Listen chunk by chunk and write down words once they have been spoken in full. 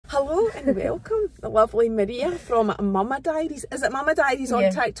Hello and welcome, the lovely Maria from Mama Diaries. Is it Mama Diaries on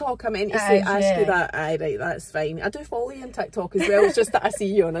TikTok? I meant to ask you that. Aye, right, that's fine. I do follow you on TikTok as well. It's just that I see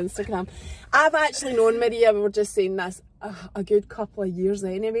you on Instagram. I've actually known Maria, we were just saying this, a good couple of years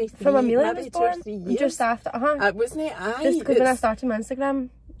anyway. From Amelia was 2 born, or 3 years. just after, wasn't it? Aye. Just because when I started my Instagram,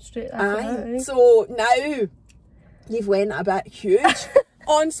 straight after that. So now, you've went a bit huge.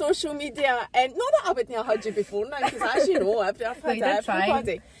 On social media, and not that I wouldn't have had you before now, because as you know, I've had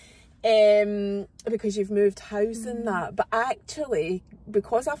everybody. Because you've moved house and that, but actually,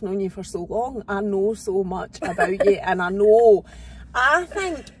 because I've known you for so long, I know so much about you, and I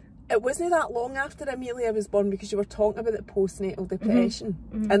think it wasn't that long after Amelia was born, because you were talking about the postnatal depression,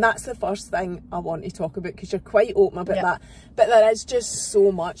 and that's the first thing I want to talk about, because you're quite open about that, but there is just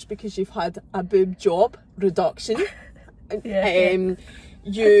so much, because you've had a boob job reduction.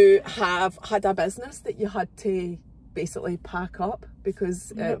 You have had a business that you had to basically pack up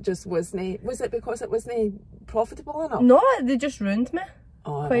because it just wasn't. Was it because it wasn't profitable enough? No, they just ruined me.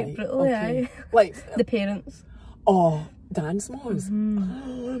 Quite brutally, okay. Like the parents. Oh, dance moms.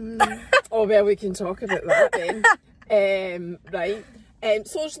 Oh well, we can talk about that then. Right.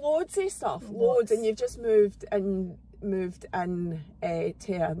 So there's loads of stuff, loads, and you've just moved in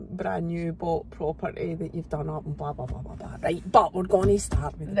to a brand new bought property that you've done up and blah blah blah blah blah, right? But we're going to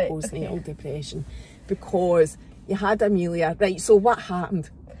start with the postnatal depression, because you had Amelia, right? So what happened?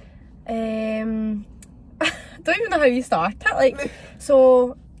 I don't even know how you start it. Like,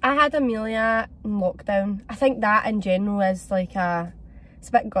 so I had Amelia in lockdown. I think that in general is like it's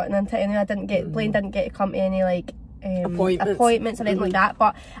a bit gotten into it anyway. I didn't get Blaine didn't get to come to any like appointments or anything like that,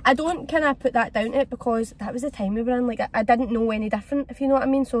 but I don't kind of put that down to it, because that was the time we were in. Like, I didn't know any different, if you know what I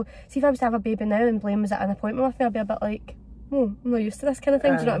mean. So see, if I was to have a baby now and Blaine was at an appointment with me, I'd be a bit like, oh, I'm not used to this kind of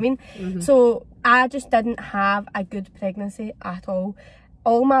thing. Do you know what I mean? So I just didn't have a good pregnancy at all.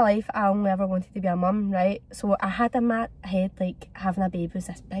 All my life I only ever wanted to be a mum, right? So I had in my head like having a baby was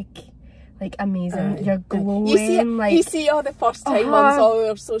this big, like, amazing, you're glowing, you see all the first time mums all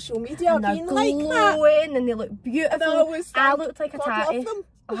over social media being like that, and they look beautiful. I looked like a tatty.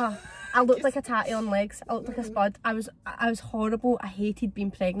 I looked like a tatty on legs. I looked like a spud. I was horrible. I hated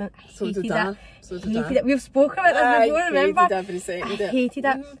being pregnant. I hated it. We've spoken about this before, remember? I hated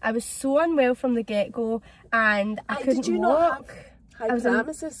it. I was so unwell from the get-go, and I couldn't walk.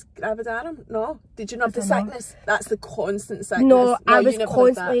 Hyperemesis gravidarum? No. Did you not have the sickness? That's the constant sickness. No, I was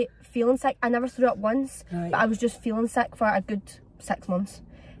constantly feeling sick. I never threw up once, but I was just feeling sick for a good 6 months.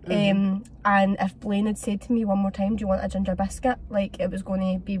 And if Blaine had said to me one more time, do you want a ginger biscuit? Like, it was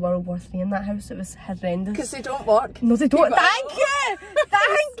going to be World War III in that house. It was horrendous. Because they don't work. No, they don't. Thank you!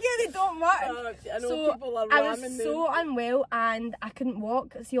 Thank you, they don't work. I know people are ramming. I was so unwell and I couldn't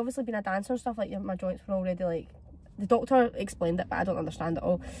walk. See, obviously being a dancer and stuff, like, my joints were already like, the doctor explained it, but I don't understand it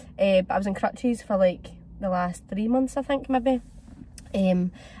all. But I was in crutches for like the last 3 months, I think, maybe.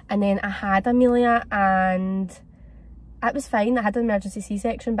 And then I had Amelia and it was fine. I had an emergency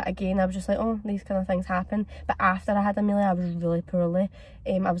C-section, but again, I was just like, oh, these kind of things happen. But after I had Amelia, I was really poorly.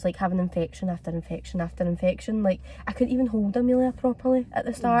 I was like having infection after infection after infection. Like, I couldn't even hold Amelia properly at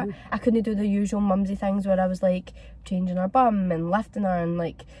the start. I couldn't do the usual mumsy things where I was like changing her bum and lifting her and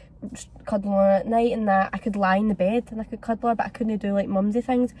like cuddling her at night and that. I could lie in the bed and I could cuddle her, but I couldn't do like mumsy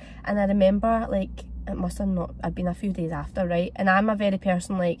things. And I remember, like, it must have not, I'd been a few days after, right? And I'm a very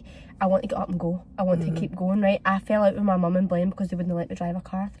person, like, I want to get up and go. I want to keep going, right? I fell out with my mum and Blaine because they wouldn't let me drive a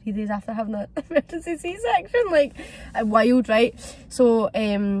car 3 days after having an emergency C-section. Like, wild, right? So,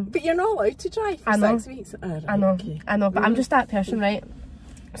 but you're not allowed to drive for 6 weeks. Right, I know, but I'm just that person, right?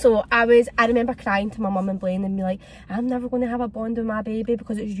 So I remember crying to my mum and Blaine and be like, I'm never going to have a bond with my baby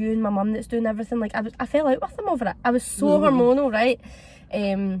because it's you and my mum that's doing everything. Like, I fell out with them over it. I was so hormonal, right?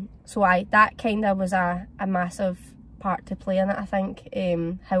 So that kind of was a massive part to play in it, I think,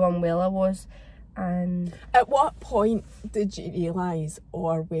 how unwell I was. And at what point did you realise,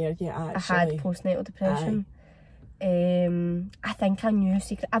 or were you actually... I had postnatal depression. I think I knew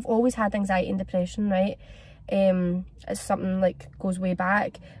secret. I've always had anxiety and depression, right? It's something like goes way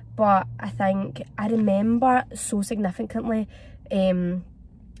back, but I think I remember so significantly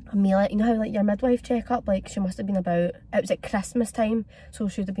Amelia, you know how like your midwife checkup, like she must have been about, it was at Christmas time, so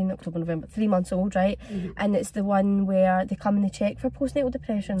she would have been October, November, 3 months old, right? And it's the one where they come and they check for postnatal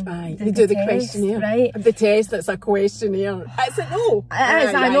depression. They do the questionnaire, right? The test, it's a questionnaire. It's a no. It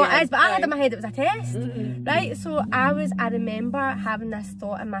is, I know it is, but I had in my head it was a test, right? So I remember having this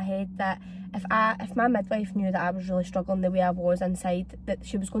thought in my head that if my midwife knew that I was really struggling the way I was inside, that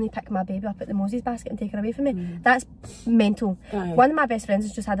she was going to pick my baby up at the Moses basket and take her away from me. That's mental. One of my best friends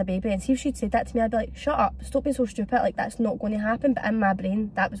has just had a baby. And see if she'd said that to me, I'd be like, shut up, stop being so stupid, like that's not going to happen. But in my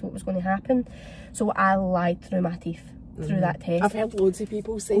brain, that was what was going to happen. So I lied through my teeth through that test. I've heard loads of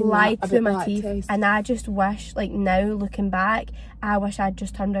people saying lied that through about my that teeth. test. And I just wish, like now looking back, I wish I'd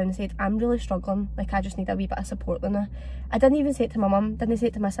just turned around and said, I'm really struggling, like I just need a wee bit of support than I didn't even say it to my mum, didn't say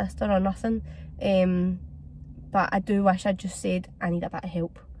it to my sister or nothing. But I do wish I'd just said I need a bit of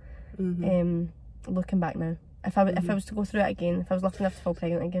help. Looking back now, if I was to go through it again, if I was lucky enough to fall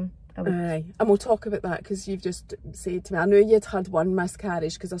pregnant again, I would. Aye, and we'll talk about that because you've just said to me, I knew you'd had one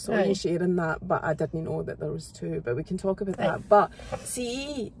miscarriage because I saw you sharing that, but I didn't know that there was two. But we can talk about that. But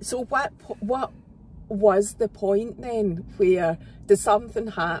see, so what was the point then? Where did something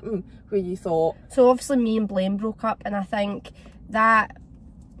happen where you thought? So obviously me and Blaine broke up, and I think that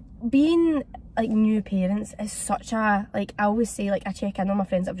being like new parents is such a, like I always say, like I check in on my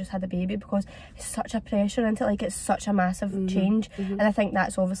friends that have just had a baby because it's such a pressure into it, like it's such a massive change. And I think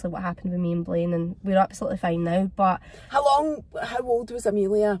that's obviously what happened with me and Blaine, and we're absolutely fine now. But how old was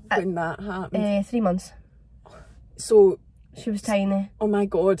Amelia when that happened? 3 months. So she was tiny. Oh my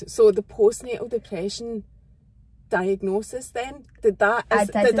god, so the postnatal depression diagnosis then, did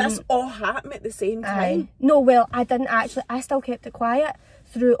this all happen at the same time? No, well I didn't actually, I still kept it quiet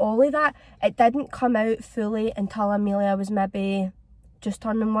through all of that. It didn't come out fully until Amelia was maybe just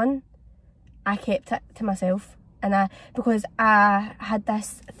turning 1. I kept it to myself, and because I had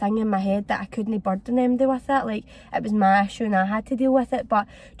this thing in my head that I couldn't burden MD with it, like it was my issue and I had to deal with it. But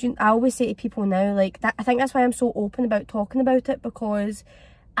I always say to people now, like that, I think that's why I'm so open about talking about it, because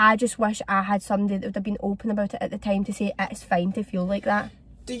I just wish I had somebody that would have been open about it at the time to say it's fine to feel like that.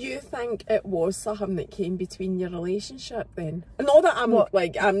 Do you think it was something that came between your relationship then? Not that I'm not... The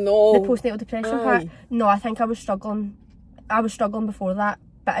postnatal depression part? No, I think I was struggling. I was struggling before that,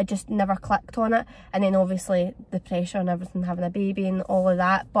 but I just never clicked on it. And then obviously the pressure and everything, having a baby and all of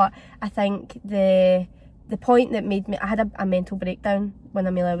that. But I think the point that made me... I had a mental breakdown when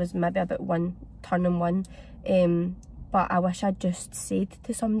Amelia was maybe about 1, turning 1. But I wish I'd just said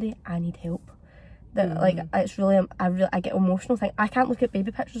to somebody, I need help. That like it's really I get emotional. I can't look at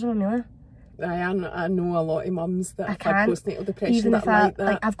baby pictures of Amelia. I know a lot of mums that have had postnatal depression. Even if like that.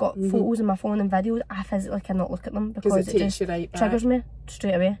 Like I've got photos on my phone and videos, I physically cannot look at them because it just triggers me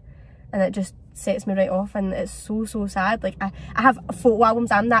straight away, and it just sets me right off, and it's so sad. Like I have photo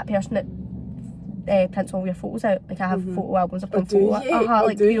albums. I'm that person that prints all your photos out. Like I have photo albums upon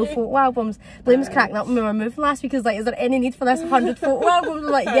like real photo albums. Blaine was cracking up when we were moving last week. He was like, is there any need for this 100 photo albums?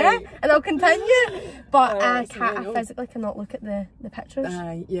 I'm like, yeah, and I'll continue. But I physically cannot look at the pictures.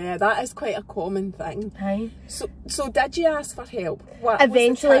 Yeah, that is quite a common thing. So did you ask for help?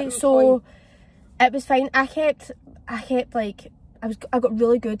 Eventually, so it was fine. I kept like I got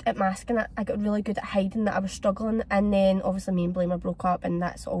really good at masking it. I got really good at hiding that I was struggling, and then obviously me and Blaine broke up, and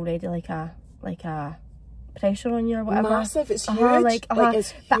that's already like a pressure on you or whatever. Massive, it's huge.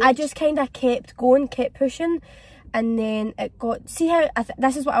 It's huge. But I just kind of kept going, kept pushing, and then it got... See how...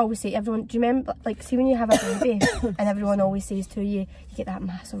 this is what I always say to everyone. Do you remember, like, see when you have a baby and everyone always says to you, you get that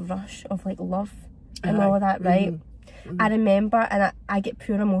massive rush of, like, love and all of that, right? I remember, and I get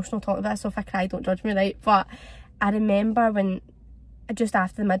pure emotional talking about this, so if I cry, don't judge me, right? But I remember when... just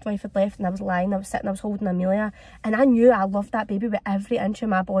after the midwife had left and I was lying, I was sitting, I was holding Amelia, and I knew I loved that baby with every inch of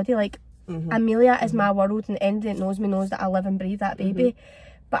my body. Like, Amelia is my world, and anybody that knows me knows that I live and breathe that baby.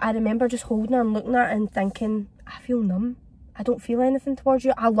 But I remember just holding her and looking at her and thinking, I feel numb. I don't feel anything towards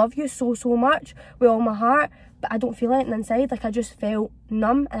you. I love you so much with all my heart, but I don't feel anything inside. Like I just felt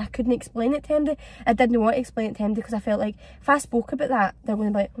numb, and I couldn't explain it to anybody. I didn't want to explain it to anybody because I felt like if I spoke about that, they're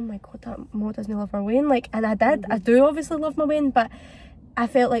going to be like, oh my god, that Mo doesn't love her Wayne. Like, and I did. I do obviously love my Wayne, but I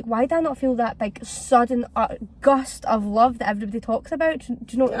felt like, why did I not feel that big sudden gust of love that everybody talks about? Do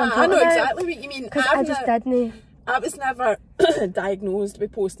you know what I'm talking about? I know exactly what you mean. Because I just didn't. I was never diagnosed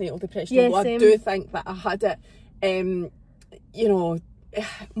with postnatal depression. Yeah, I do think that I had it. You know,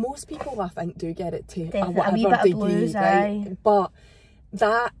 most people I think do get it to a whatever degree, blues, right? But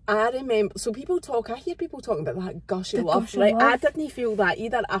that, I remember, so I hear people talking about that gush of love, right? I didn't feel that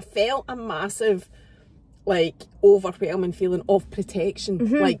either. I felt a massive, like, overwhelming feeling of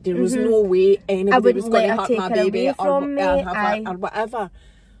protection. Like there was no way anybody was going to hurt my baby or whatever.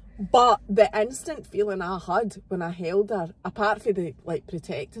 But the instant feeling I had when I held her, apart from the like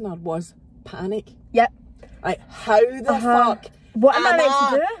protecting her, was panic. Yep. Like, how the fuck What am I meant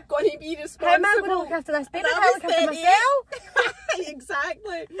to do? Going to be responsible. How am I going to look after this baby? How am I look after myself?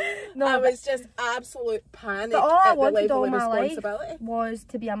 Exactly. No, I was just absolute panic. But all I at the wanted level all of my life responsibility. was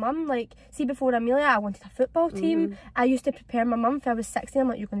to be a mum. Like, see, before Amelia, I wanted a football team. I used to prepare my mum. If I was 16, I'm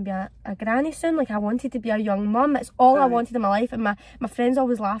like, you're going to be a granny soon. Like, I wanted to be a young mum. It's all I wanted in my life. And my friends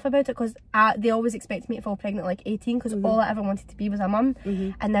always laugh about it because they always expect me to fall pregnant at like 18 because all I ever wanted to be was a mum.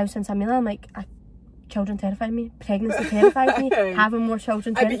 And now since Amelia, I'm like, children terrify me. Pregnancy terrifies me. Having more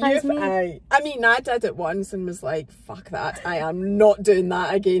children terrifies me. I mean, I did it once and was like, fuck that. I am not doing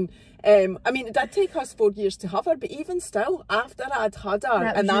that again. I mean, it did take us 4 years to have her, but even still, after I'd had her,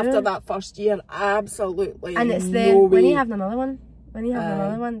 after that first year, absolutely and it's when you have another one,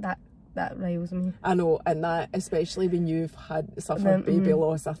 that riles me. I know, and that, especially when you've suffered baby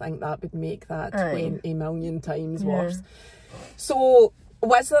loss, I think that would make that 20 million times worse. So,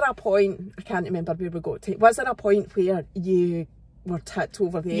 was there a point, I can't remember where we got to, was there a point where you were tipped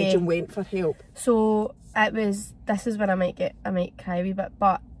over the edge and went for help? So, this is when I might cry a wee bit,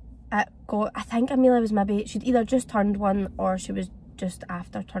 but I think Amelia was she'd either just turned one or she was just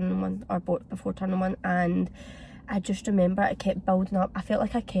after turning one or before turning one, and I just remember it kept building up. I felt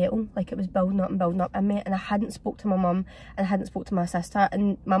like a kettle, like it was building up in me, and I hadn't spoke to my mum and I hadn't spoke to my sister,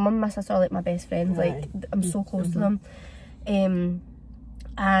 and my mum and my sister are like my best friends, like I'm so close to them.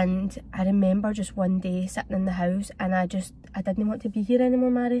 And I remember just one day sitting in the house and I didn't want to be here anymore,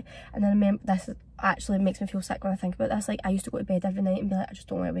 Mary. And I remember, this actually makes me feel sick when I think about this, like I used to go to bed every night and be like, I just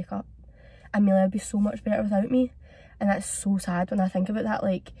don't want to wake up. Amelia would be so much better without me. And that's so sad when I think about that.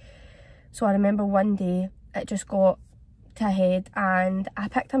 Like, so I remember one day it just got to a head and I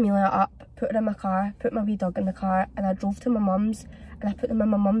picked Amelia up, put her in my car, put my wee dog in the car, and I drove to my mum's and I put them in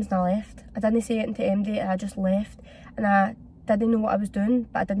my mum's and I left. I didn't say anything to MD and I just left, and I didn't know what I was doing,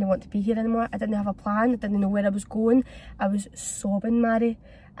 but I didn't want to be here anymore. I didn't have a plan. I didn't know where I was going. I was sobbing, Mary,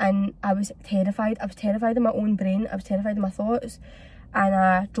 and I was terrified. I was terrified of my own brain. I was terrified of my thoughts. And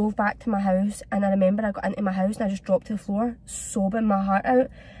I drove back to my house, and I remember I got into my house and I just dropped to the floor, sobbing my heart out.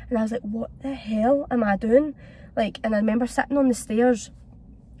 And I was like, what the hell am I doing? Like, and I remember sitting on the stairs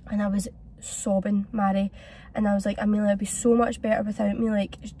and I was sobbing, Mary. And I was like, Amelia would be so much better without me.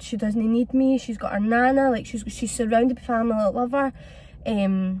 Like, she doesn't need me. She's got her nana. Like, she's surrounded by family that love her.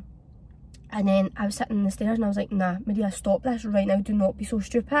 And then I was sitting on the stairs and I was like, nah, Maria, stop this right now. Do not be so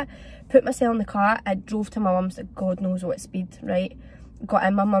stupid. Put myself in the car. I drove to my mum's at God knows what speed, right? Got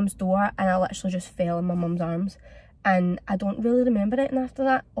in my mum's door and I literally just fell in my mum's arms. And I don't really remember anything after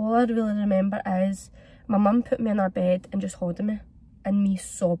that. All I really remember is my mum put me in her bed and just holding me. And me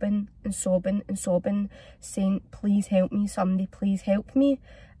sobbing and sobbing and sobbing, saying, please help me, somebody please help me.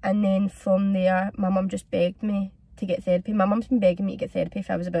 And then from there, my mum just begged me to get therapy. My mum's been begging me to get therapy if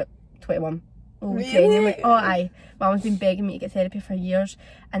I was about 21. Oh, really? Genuinely. Oh, aye. My mum's been begging me to get therapy for years.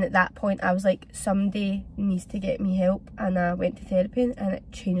 And at that point, I was like, somebody needs to get me help. And I went to therapy and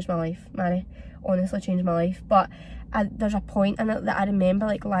it changed my life, Mary. Honestly changed my life. But there's a point in it that I remember,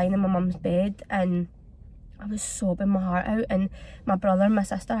 like, lying in my mum's bed and I was sobbing my heart out, and my brother and my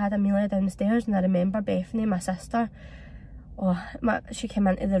sister had Amelia downstairs, and I remember Bethany, my sister, she came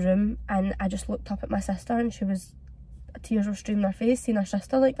into the room and I just looked up at my sister and tears were streaming her face, seeing her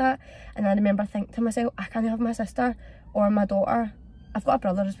sister like that. And I remember thinking to myself, I can't have my sister or my daughter. I've got a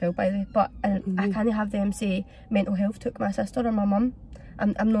brother as well, by the way, but I can't have them say mental health took my sister or my mum.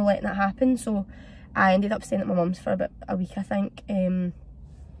 I'm not letting that happen. So I ended up staying at my mum's for about a week, I think, and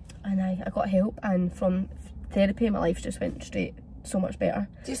I got help, and from therapy my life just went straight so much better.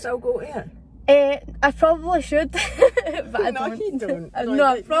 Do you still go to it? I probably should, but I don't. You don't. No,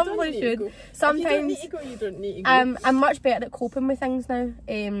 I probably should. Sometimes you don't need to go. I'm much better at coping with things now.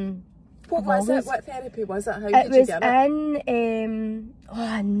 What was it? What therapy was it? How did you get it? It was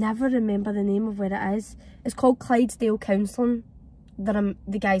I never remember the name of where it is. It's called Clydesdale Counselling.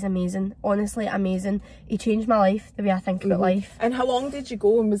 The guy's amazing, honestly amazing. He changed my life, the way I think about life. And how long did you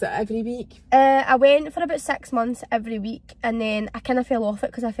go, and was it every week? I went for about 6 months every week, and then I kind of fell off it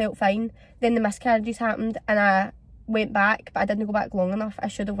because I felt fine. Then the miscarriages happened and I went back, but I didn't go back long enough. I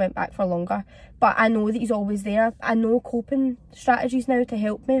should have went back for longer, but I know that he's always there. I know coping strategies now to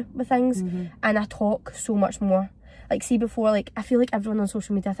help me with things, and I talk so much more. Like, see, before, like, I feel like everyone on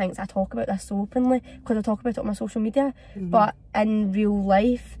social media thinks I talk about this so openly because I talk about it on my social media, but in real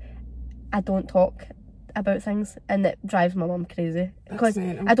life I don't talk about things, and it drives my mum crazy because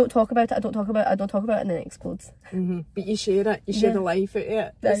I don't talk about it, I don't talk about it, and then it explodes. But you share it, you share the life out of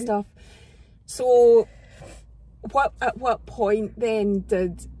it and stuff. So at what point then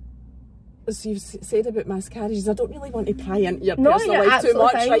as you've said about miscarriages, I don't really want to pry into your No, personal you're life too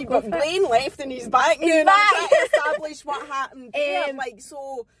much, absolutely fine, right? go But for it. Blaine left and he's back now, and I'm trying to establish what happened there. Like,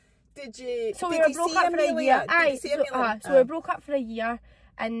 so did you? So did we were you broke see up for a Amelia? year. Did you Aye, see so, Amelia? so we broke up for a year,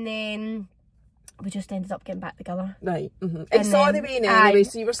 and then we just ended up getting back together. Right. It saw the way in anyway,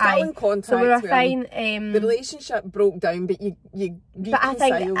 so you were still in contact. So we were with fine. him. The relationship broke down, but you But I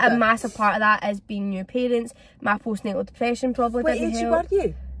think reconciled a it. massive part of that is being new parents. My postnatal depression probably What didn't age help. were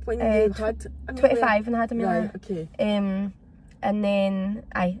you when you had Amelia? 25 when I had Amelia. Right, okay. And then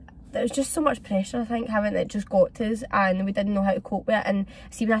there was just so much pressure, I think, having it just got to us, and we didn't know how to cope with it. And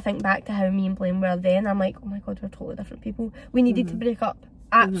see, when I think back to how me and Blaine were then, I'm like, oh my god, we're totally different people. We needed to break up.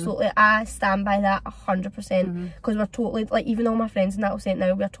 Absolutely, I stand by that 100%, because we're totally, like, even all my friends and that will say it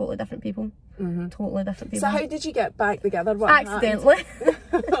now, we're totally different people. Totally different people. So how did you get back together? What Accidentally.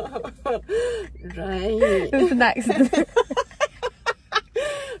 Right. It was an accident.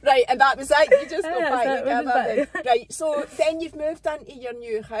 Right, and that was it. You just got Yeah, back that's it, we together. just Then. Right, so then you've moved into your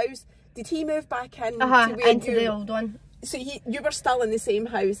new house. Did he move back in to where into the old one. So you were still in the same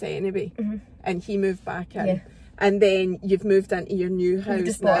house anyway, and he moved back in. Yeah. And then you've moved into your new house. We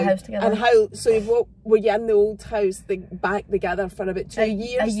just now. bought a house together. And how? So what, were you in the old house back together for about 2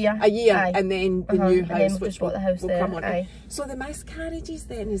 years? A year. Aye. And then the new house, and then we which just bought the house we'll there. come on to. Aye. So the miscarriages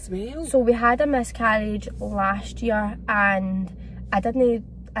then as well. So we had a miscarriage last year, and I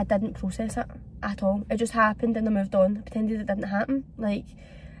didn't process it at all. It just happened, and I moved on. I pretended it didn't happen. Like,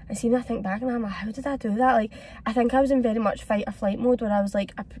 I see, I think back and I'm like, how did I do that? Like, I think I was in very much fight or flight mode, where I was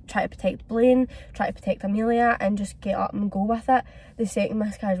like, I try to protect Blaine, try to protect Amelia, and just get up and go with it. The second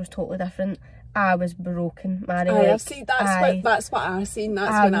miscarriage was totally different. I was broken, Mary. I see. That's what I seen.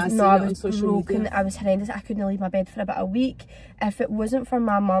 That's when I seen it on social media. I was horrendous. I couldn't leave my bed for about a week. If it wasn't for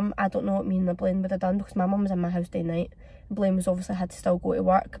my mum, I don't know what me and Blaine would have done, because my mum was in my house day and night. Blaine was obviously had to still go to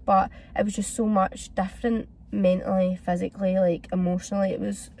work, but it was just so much different mentally, physically, like emotionally. It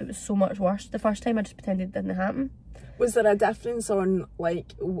was so much worse. The first time I just pretended it didn't happen. Was there a difference on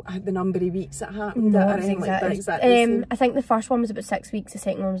like the number of weeks it happened? No, or it was anything like that? exactly Exactly the same? I think the first one was about 6 weeks, the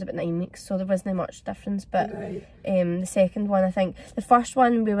second one was about 9 weeks, so there wasn't much difference. But Right. the second one, I think the first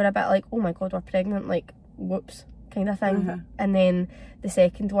one we were a bit like, oh my god, we're pregnant, like whoops kind of thing. And then the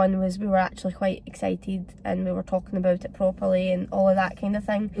second one was we were actually quite excited, and we were talking about it properly and all of that kind of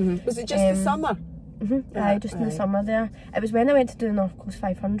thing. Was it just the summer? Aye, just in the summer there. It was when I went to do the North Coast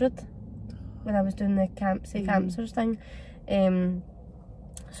 500, when I was doing the cancers thing.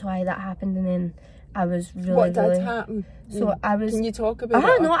 So that happened, and then I was really, What did happen? So I was. Can you talk about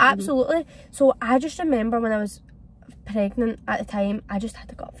it? No, absolutely. So I just remember when I was pregnant at the time, I just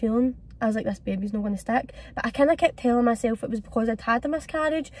had a gut feeling. I was like, this baby's not going to stick. But I kind of kept telling myself it was because I'd had a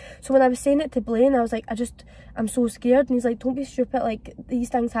miscarriage. So when I was saying it to Blaine, I was like, I'm so scared. And he's like, don't be stupid. Like, these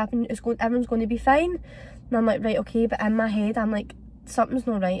things happen. Everyone's going to be fine. And I'm like, right, okay. But in my head, I'm like, something's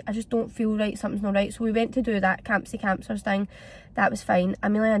not right. I just don't feel right. Something's not right. So we went to do that cancers thing. That was fine.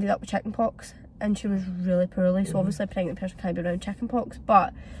 Amelia ended up with chicken pox, and she was really poorly. So obviously a pregnant person can't be around chicken pox.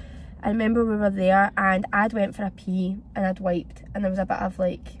 But I remember we were there, and I'd went for a pee, and I'd wiped, and there was a bit of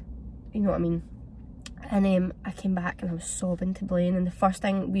like, you know what I mean. And I came back and I was sobbing to Blaine, and the first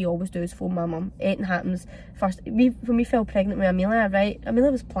thing we always do is phone my mum. Anything happens first. When we fell pregnant with Amelia, right?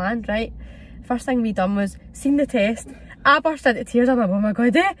 Amelia was planned, right? First thing we done was seen the test. I burst into tears. I'm like, oh my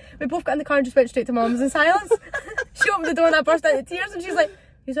god, we both got in the car and just went straight to mum's in silence. She opened the door and I burst into tears, and she's like,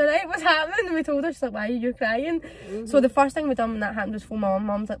 "He's alright, what's happening?" And we told her, she's like, "Why are you crying?" So the first thing we done when that happened was phone my mum.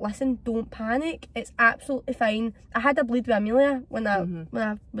 Mum's like, "Listen, don't panic. It's absolutely fine." I had a bleed with Amelia when I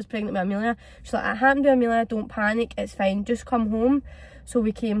was pregnant with Amelia. She's like, "It happened to Amelia, don't panic, it's fine, just come home." So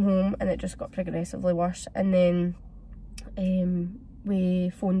we came home, and it just got progressively worse. And then we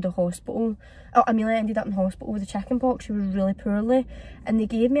phoned the hospital. Amelia ended up in hospital with the chicken pox. She was really poorly, and they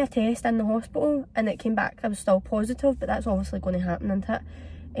gave me a test in the hospital, and it came back I was still positive, but that's obviously going to happen, isn't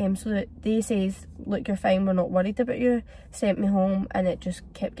it? So they says, look, you're fine, we're not worried about you. Sent me home, and it just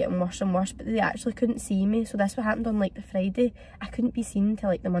kept getting worse and worse, but they actually couldn't see me. So this what happened on like the Friday. I couldn't be seen until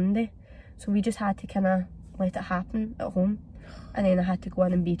like the Monday, so we just had to kind of let it happen at home, and then I had to go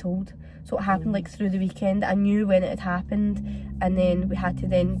in and be told. So it happened like through the weekend. I knew when it had happened, and then we had to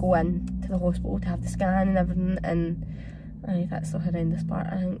then go in to the hospital to have the scan and everything. And that's the horrendous part,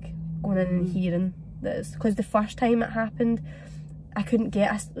 I think, going in and hearing this, because the first time it happened, I couldn't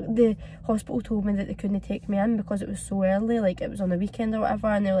the hospital told me that they couldn't take me in because it was so early, like it was on a weekend or whatever,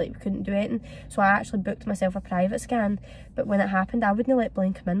 and they were like, we couldn't do anything. So I actually booked myself a private scan. But when it happened, I wouldn't let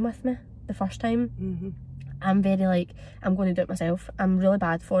Blaine come in with me the first time. I'm very like, I'm going to do it myself. I'm really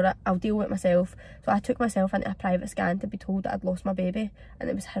bad for it. I'll deal with it myself. So I took myself into a private scan to be told that I'd lost my baby, and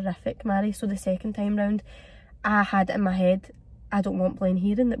it was horrific, Mary. So the second time round, I had it in my head, I don't want Blaine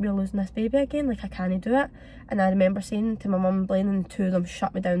hearing that we're losing this baby again, like I can't do it. And I remember saying to my mum and Blaine, and the two of them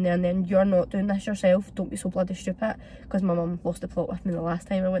shut me down there and then, you're not doing this yourself, don't be so bloody stupid, because my mum lost the plot with me the last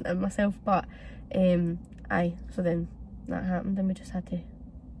time I went in myself. But so then that happened and we just had to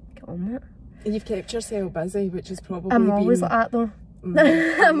get on with it. And you've kept yourself busy, which is probably I'm always like that though.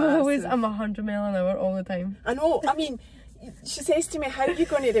 I'm 100 mile an hour all the time. I know, I mean, she says to me, how are you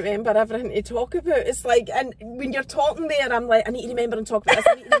going to remember everything to talk about? It's like, and when you're talking there, I'm like, I need to remember and talk about this,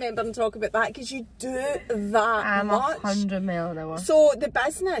 I need to remember and talk about that, because you do that I'm much. 100 mile an hour. So the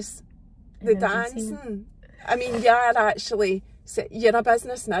business, the dancing, I mean, you're a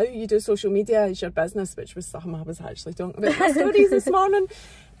business now, you do social media as your business, which was something I was actually talking about in my stories this morning.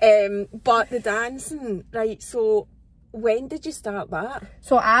 But the dancing, right, so when did you start that?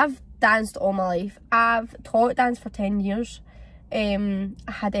 So I've danced all my life. I've taught dance for 10 years. I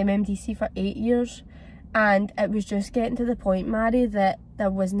had MMDC for 8 years, and it was just getting to the point, Mary, that there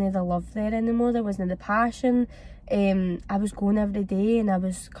wasn't the love there anymore, there wasn't the passion. I was going every day and I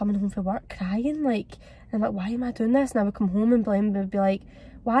was coming home from work crying, like, and I'm like, why am I doing this? And I would come home and Blaine would be like,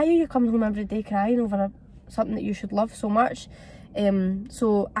 why are you coming home every day crying over something that you should love so much?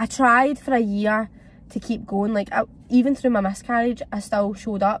 So I tried for a year to keep going, like even through my miscarriage I still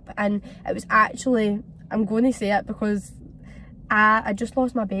showed up, and it was actually, I'm going to say it because I just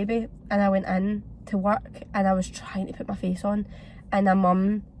lost my baby and I went in to work and I was trying to put my face on, and my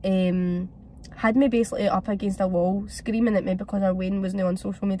mum had me basically up against a wall screaming at me because our Wayne wasn't on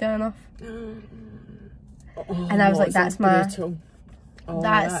social media enough. And I was like, that's my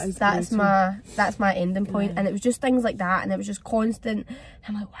that's my ending point. And it was just things like that, and it was just constant.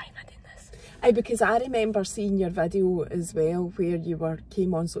 I'm like, why am I doing this? Because I remember seeing your video as well, where you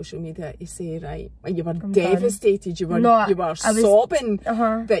came on social media to say, right, you were devastated. You were sobbing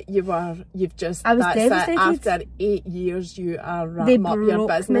that you've just. I was devastated. After 8 years, you are wrapping up your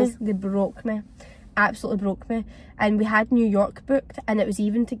business. They broke me. Absolutely broke me. And we had New York booked, and it was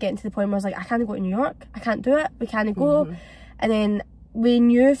even to get to the point where I was like, I can't go to New York. I can't do it. We can't go. And then we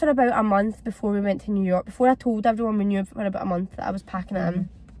knew for about a month before we went to New York. Before I told everyone, we knew for about a month that I was packing it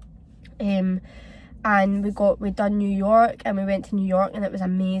in. And we'd done New York, and we went to New York, and it was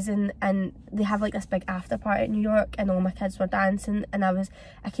amazing. And they have like this big after party in New York, and all my kids were dancing, and I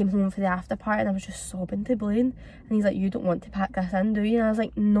came home for the after party and I was just sobbing to Blaine, and he's like, you don't want to pack this in, do you? And I was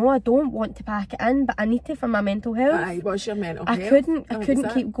like, no, I don't want to pack it in, but I need to for my mental health. Aye, what's your mental health? I couldn't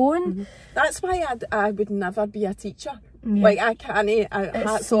keep going. That's why I would never be a teacher. Like, I can't,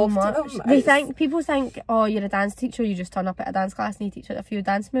 hats so off much. to them. People think, oh, you're a dance teacher, you just turn up at a dance class and you teach a few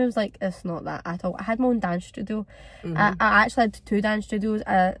dance moves. Like, it's not that at all. I had my own dance studio. I actually had 2 dance studios.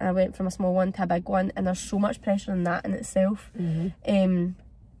 I went from a small one to a big one, and there's so much pressure in that in itself.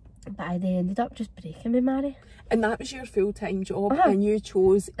 But they ended up just breaking me, Mary. And that was your full-time job, and you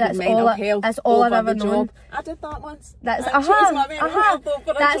chose your mental health that's all over I've ever the known. job. I did that once. That's I chose my mental health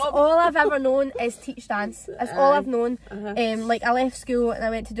over a That's job. all I've ever known is teach dance. That's all I've known. Like, I left school and I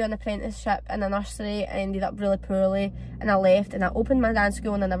went to do an apprenticeship in a nursery. I ended up really poorly, and I left and I opened my dance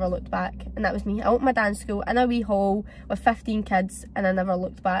school and I never looked back. And that was me. I opened my dance school in a wee hall with 15 kids, and I never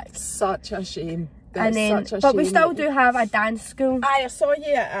looked back. Such a shame. But we still do have a dance school. I saw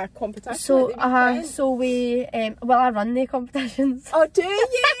you at a competition. So we I run the competitions. Oh, do you?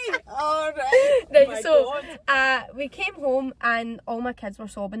 All right. Right. We came home and all my kids were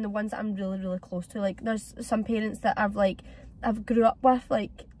sobbing. The ones that I'm really, really close to. Like, there's some parents that I've grew up with,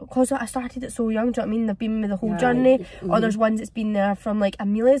 like, because I started it so young. Do you know what I mean? They've been with me the whole journey. Or there's ones that's been there from like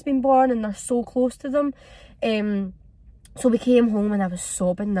Amelia's been born, and they're so close to them. So we came home and I was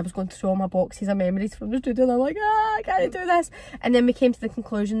sobbing, and I was going through all my boxes of memories from the studio, and I'm like, I can't do this. And then we came to the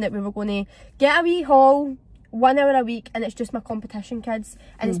conclusion that we were going to get a wee hall, 1 hour a week, and it's just my competition kids.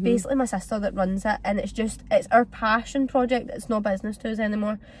 And it's basically my sister that runs it, and it's our passion project. It's not business to us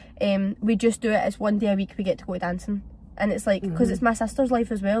anymore. We just do it. It's 1 day a week we get to go to dancing. And it's like, because it's my sister's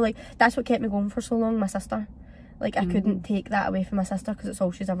life as well. Like, that's what kept me going for so long, my sister. Like, I couldn't take that away from my sister because it's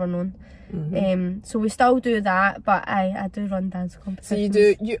all she's ever known. So we still do that, but I do run dance competitions.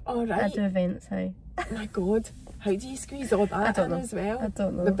 So you all right. I do events, aye. Oh my God. How do you squeeze all that in as well? I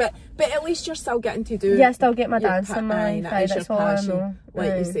don't know. But at least you're still getting to do... Yeah, I still get my dance in my life. That's all I know.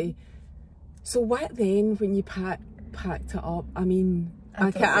 Like you say. So what then, when you packed it up? I mean,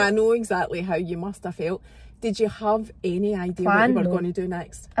 I know exactly how you must have felt. Did you have any idea what you were going to do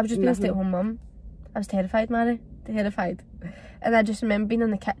next? I was just being a stay-at-home mum. I was terrified, Mary. Terrified. And I just remember being in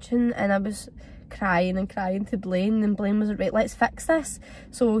the kitchen, and I was crying and crying to Blaine, and Blaine was like, right, let's fix this.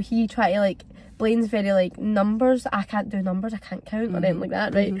 So he tried to like, Blaine's very like numbers, I can't do numbers, I can't count or anything like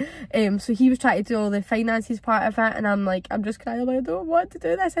that, right? So he was trying to do all the finances part of it, and I'm like, I'm just crying, like, I don't want to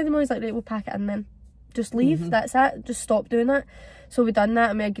do this anymore. He's like, right, we'll pack it in then. Just leave, that's it, just stop doing it. So we done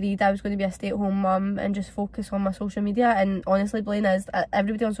that, and we agreed I was going to be a stay-at-home mum and just focus on my social media. And honestly, Blaine is,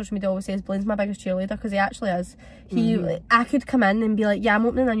 everybody on social media always says Blaine's my biggest cheerleader, because he actually is. I could come in and be like, yeah, I'm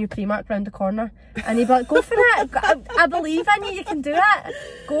opening a new Primark round the corner, and he'd be like, go for it, I believe in you, you can do it,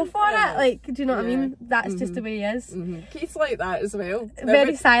 go for it. Like, do you know what I mean? That's just the way he is. Keith's like that as well.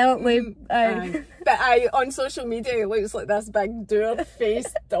 Very silently. But on social media he looks like this big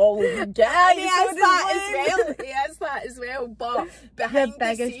door-faced doll. He is that as well. But behind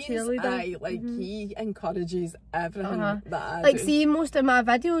the scenes, he encourages everything that I do. See, most of my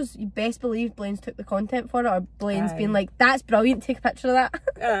videos, you best believe Blaine's took the content for it, or Blaine's been like, that's brilliant, take a picture of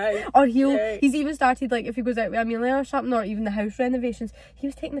that. Or he's even started, like, if he goes out with Amelia or something, or even the house renovations, he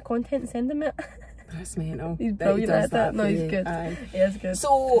was taking the content and sending it. That's mental. He's brilliant at that. No, he's good. He is good.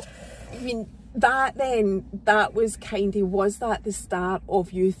 So, I mean, that was kind of, was that the start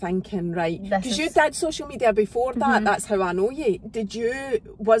of you thinking, right, because you did social media before that, that's how I know you.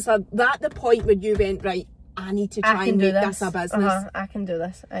 Was that the point where you went, right, I need to try and make this a business? I can do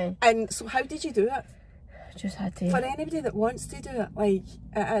this. And so how did you do it? Just had to. For anybody that wants to do it, like,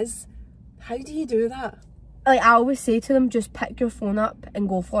 it is, how do you do that? Like, I always say to them, just pick your phone up and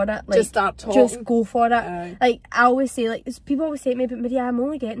go for it. Like, just start talking. Just go for it. Like, I always say, like, people always say to me, but Maria, I'm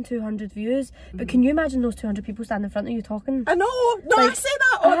only getting 200 views. But can you imagine those 200 people standing in front of you talking? I know. No, like, I say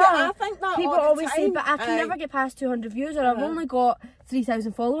that all the time. I think that people all the always time. Say, but I can never get past 200 views, or I've only got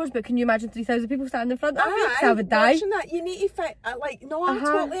 3,000 followers. But can you imagine 3,000 people standing in front of me? I would die. That, you need to fit. Like, no, I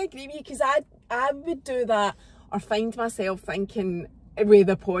totally agree with you, because I would do that, or find myself thinking with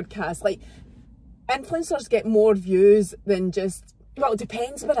the podcast, like, influencers get more views than just, well, it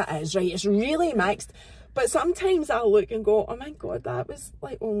depends what it is, right? It's really mixed. But sometimes I'll look and go, oh my God, that was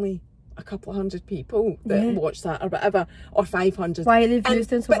like only a couple of hundred people that watched that, or whatever, or 500. Why are they views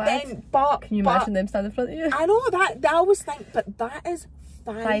doing so bad? But can you imagine them standing in front of you? I know that, I always think, but that is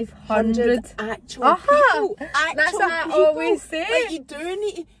 500 actual people. That's what I always say. Like, you do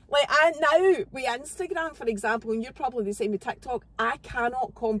need to, like, I now with Instagram, for example, and you're probably the same with TikTok, I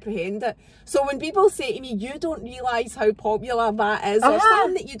cannot comprehend it. So when people say to me, you don't realise how popular that is, or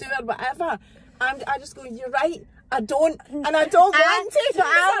something that you do, or whatever, I just go, you're right, I don't, and I don't want to.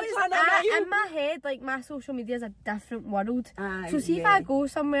 So in my head, like, my social media is a different world. So see if I go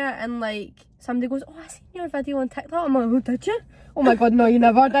somewhere and like somebody goes, oh, I seen your video on TikTok, I'm like, oh, did you? Oh my God, no, you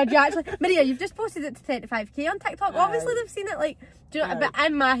never did you actually? Maria, you've just posted it to 35k on TikTok. Obviously they've seen it, like, do you know, but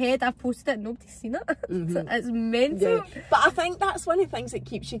in my head I've posted it and nobody's seen it. So it's mental. But I think that's one of the things that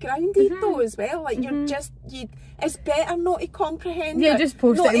keeps you grounded though as well. Like, you're just, it's better not to comprehend it. Just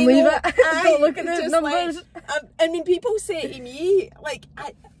post it and leave it. Don't look at the numbers. Like, I mean, people say to me, like,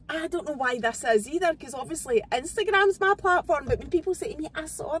 I don't know why this is either, because obviously Instagram's my platform, but when people say to me, I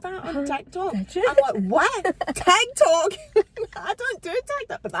saw that on TikTok, I'm like, what? TikTok? I don't do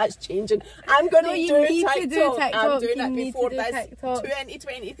TikTok, but that's changing. I'm going to do TikTok. I'm doing it before this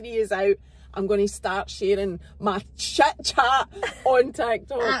 2023 is out. I'm going to start sharing my chit chat on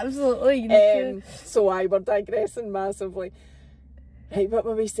TikTok. Absolutely. You need to. So we're digressing massively. Right, what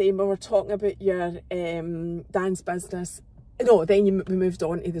were we saying? We were talking about your dance business. No, then we moved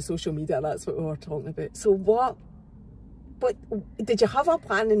on to the social media. That's what we were talking about. So what did you have a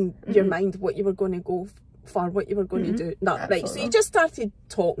plan in your mind, what you were going to go for, what you were going to do? No, right, so you just started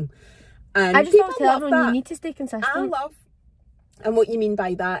talking. And I just want to tell everyone, you need to stay consistent. And what you mean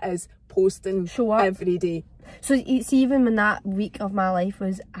by that is posting every day. So see, even when that week of my life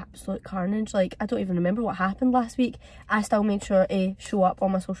was absolute carnage, like, I don't even remember what happened last week, I still made sure to show up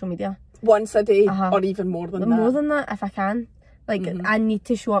on my social media. Once a day, or even more than that. More than that, if I can. Like, I need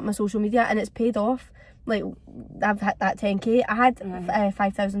to show up my social media, and it's paid off. Like, I've hit that 10k. I had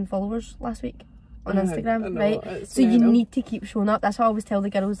 5,000 followers last week on Instagram, right? So you need to keep showing up. That's what I always tell the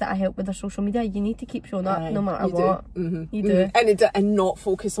girls that I help with their social media. You need to keep showing up no matter what. You do. And not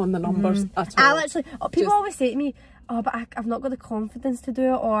focus on the numbers at all. I literally, people always say to me, oh, but I've not got the confidence to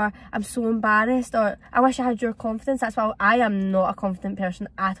do it, or I'm so embarrassed, or I wish I had your confidence. That's why I am not a confident person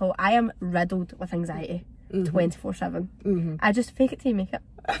at all. I am riddled with anxiety 24/7. I just fake it till you make it.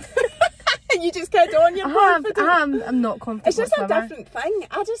 You just carried on, you're confident. I'm not confident. It's just whatsoever. a different thing.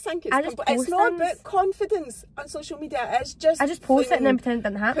 I just think it's just it's post not things. about confidence on social media. It's just I just post it and then pretend it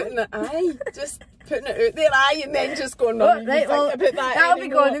didn't happen. Putting it, just putting it out there, and then just going, Right, well, about that that'll be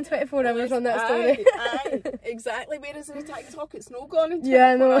anymore. gone in 24 hours on that story. Exactly. Whereas with TikTok, it's not gone in 24 Yeah,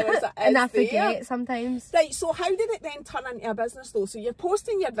 I know. hours. And I forget sometimes. Right, so how did it then turn into a business though? So you're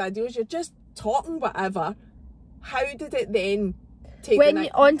posting your videos, you're just talking whatever. How did it then take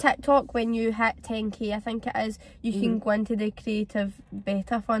on TikTok, when you hit 10k, I think it is, you can go into the creative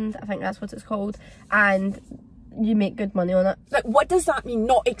beta fund, I think that's what it's called, and you make good money on it. Like, what does that mean?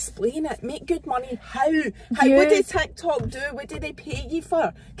 Not explain it. Make good money. How? What did TikTok do? What did they pay you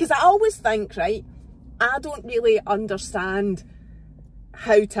for? Because I always think, right, I don't really understand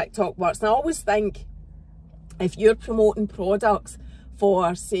how TikTok works. And I always think if you're promoting products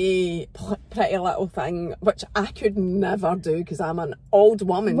for, say, Pretty Little Thing, which I could never do because I'm an old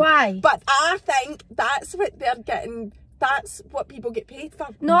woman. Why? But I think that's what they're getting. That's what people get paid for.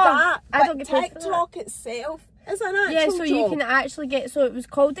 No, I don't get paid for that. TikTok itself is an actual Yeah, so you job. can actually get, so it was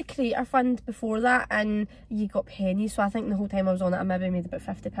called the Creator Fund before that, and you got pennies. So I think the whole time I was on it, I maybe made about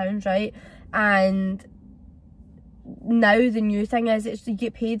 £50, right? And now the new thing is, it's you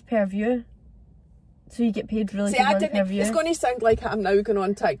get paid per view. So you get paid really good money per view. It's going to sound like I'm now going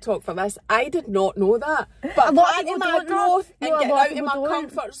on TikTok for this. I did not know that. But a lot part of people of my don't know. growth and No, a getting lot out of of my people don't.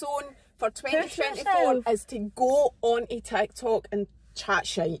 comfort zone for Push 2024 yourself. is to go onto TikTok and chat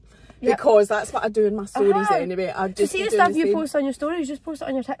shite. Yep. Because that's what I do in my stories anyway. I To just see be the doing stuff you same. post on your stories, just post it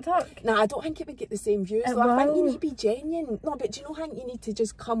on your TikTok. Nah, I don't think it would get the same views. It Though. I think you will. need to be genuine. No, but do you know, I think you need to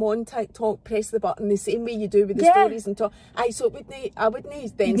just come on TikTok, press the button the same way you do with the stories and talk. So I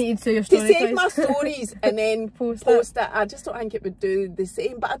wouldn't then You need to do your to story save my twice. stories and then Post it. I just don't think it would do the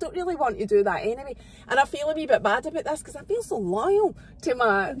same. But I don't really want to do that anyway. And I feel a wee bit bad about this because I feel so loyal to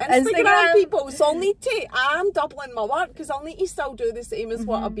my Instagram people. So I'll need to. I'm doubling my work because I'll need to still do the same as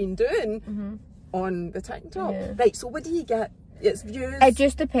what I've been doing. On the TikTok. Yeah. Right, so what do you get? It's views. It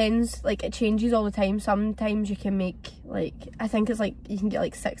just depends, like it changes all the time. Sometimes you can make, like, I think it's like you can get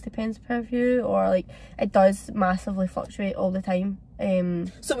like 60p per view, or like it does massively fluctuate all the time.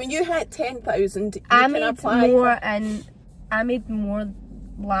 So when you hit 10,000, you I can made apply more I made more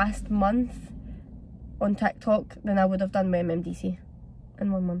last month on TikTok than I would have done with MMDC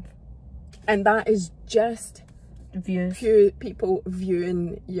in 1 month. And that is just Views. few people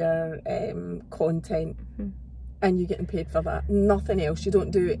viewing your content, and you're getting paid for that. Nothing else. You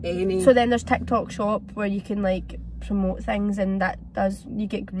don't do any. So then there's TikTok Shop where you can like promote things, and you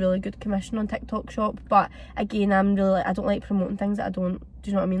get really good commission on TikTok Shop. But again, I don't like promoting things that I don't, do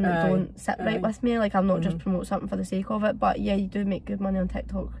you know what I mean? Like don't sit right with me. Like I'm not just promote something for the sake of it. But yeah, you do make good money on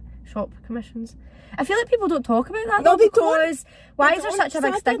TikTok Shop commissions. I feel like people don't talk about that though, because why is there such a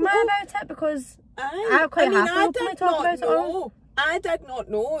big stigma about it? Because I quite happily openly talk about it all. I did not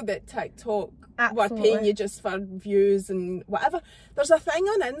know that TikTok Absolutely. were paying you just for views and whatever. There's a thing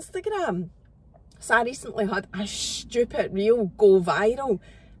on Instagram. So I recently had a stupid reel go viral,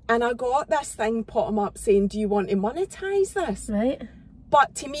 and I got this thing popping up saying, do you want to monetize this? Right.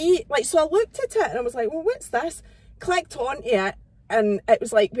 But to me, like, so I looked at it and I was like, well, what's this? Clicked onto it, and it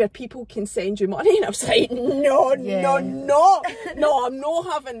was like where people can send you money, and I was like, no, I'm not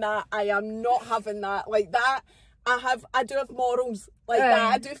having that. I am not having that. Like that, I do have morals like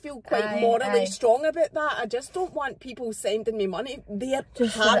that. I do feel quite morally strong about that. I just don't want people sending me money. They're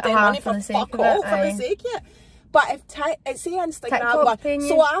just hard money for fuck all for the sake of it. But if say Instagram,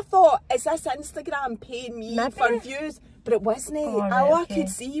 so I thought, is this Instagram paying me for views? But it wasn't. All I could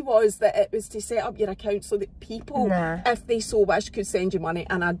see was that it was to set up your account so that people, if they so wish, could send you money,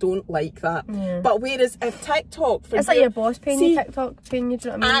 and I don't like that. But whereas if TikTok, it's like your boss paying you, TikTok paying you, do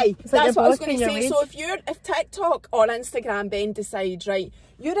you know what I mean? It's like that's what I was going to say. So if TikTok or Instagram then decides, right,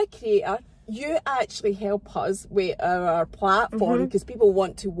 you're a creator, you actually help us with our platform because people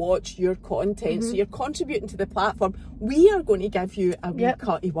want to watch your content, so you're contributing to the platform. We are going to give you a wee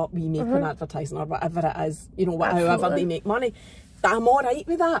cut of what we make on advertising or whatever it is, you know, however they make money. I'm all right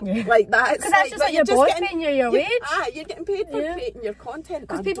with that. Like that's because that's just like your boss paying you your wage. You're getting paid for creating your content.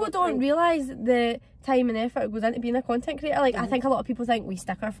 Because people don't realise the time and effort it goes into being a content creator. Like I think a lot of people think we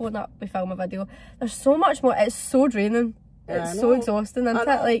stick our phone up, we film a video. There's so much more. It's so draining. It's so exhausting, isn't it?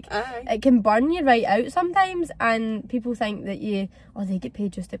 Like it can burn you right out sometimes, and people think that they get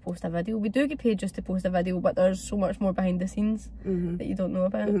paid just to post a video. We do get paid just to post a video, but there's so much more behind the scenes that you don't know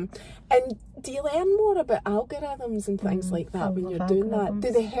about. And do you learn more about algorithms and things like that when you're doing that? Do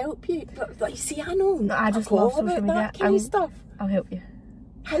they help you? Like, see, I know. No, I just love social media. That kind of stuff. I'll help you.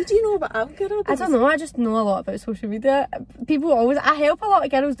 How do you know about algorithms? I don't know, I just know a lot about social media. People always, I help a lot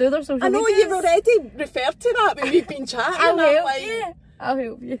of girls do their social media. I know you've already referred to that when we've been chatting. I'll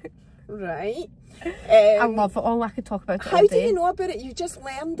help you. Right. I love it all. I could talk about it all day. How do you know about it? You just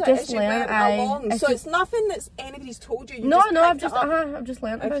learned it as you went along. So it's nothing that's anybody's told you. I've just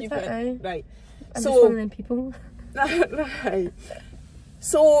learned about it. Right. I'm just one of them people. Right.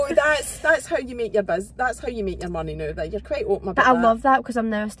 So that's how you make your that's how you make your money now. That you're quite open about. But I love that because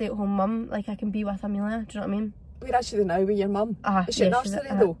I'm now a stay-at-home mum. Like I can be with Amelia. Do you know what I mean? Where is she now with your mum? Is she nursery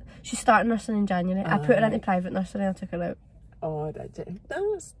though? She's starting nursery in January. I put her into private nursery and I took her out. Oh, did you?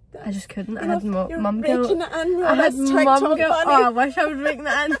 I just couldn't. I had mum guilt. I had mum guilt. Oh, I wish I was raking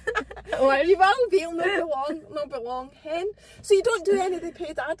it in. You will be. No belong. Hen. So you don't do any of the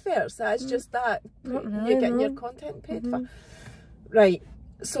paid adverts. That's just that. Not really, you're getting your content paid for. Right.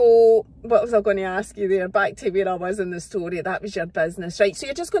 So what was I going to ask you there? Back to where I was in the story. That was your business, right? So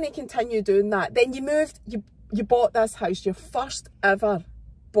you're just going to continue doing that. Then you moved. You bought this house. Your first ever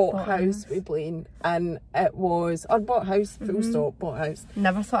bought house with Blaine, and it was bought house. Full stop. Bought house.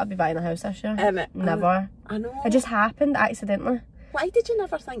 Never thought I'd be buying a house this year. Never. I know. It just happened accidentally. Why did you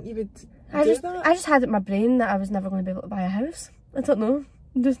never think you would do that? I just had it in my brain that I was never going to be able to buy a house. I don't know.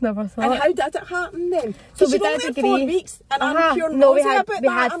 Just never thought. And how did it happen then? So we did agree. 4 weeks, and I'm pure nosy about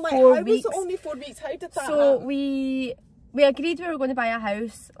that. I'm like, 4 how weeks. was it only 4 weeks? How did that So happen? we agreed we were going to buy a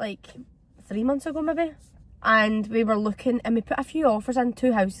house like 3 months ago maybe. And we were looking and we put a few offers in,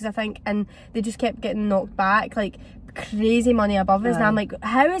 2 houses I think, and they just kept getting knocked back, like crazy money above us. And I'm like,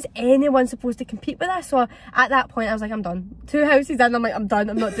 how is anyone supposed to compete with us? So at that point I was like, I'm done. 2 houses in, I'm like, I'm done,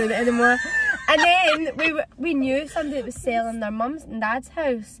 I'm not doing it anymore. And then we knew somebody that was selling their mum's and dad's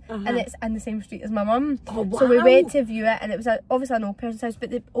house, and it's in the same street as my mum. Oh, wow. So we went to view it, and it was obviously an old person's house,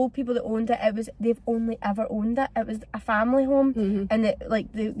 but the old people that owned it, they've only ever owned it. It was a family home, and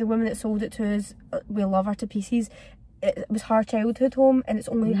the woman that sold it to us, we love her to pieces. It was her childhood home, and it's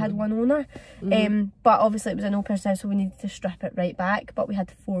only had one owner. But obviously it was an old person's house, so we needed to strip it right back. But we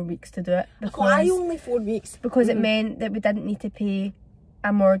had 4 weeks to do it. Why only 4 weeks? Because it meant that we didn't need to pay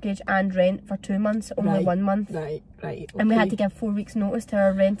a mortgage and rent for 2 months, only 1 month. Right. Okay. And we had to give 4 weeks notice to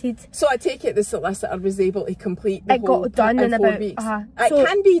our rented. So I take it the solicitor was able to complete the it got done in 4 weeks. It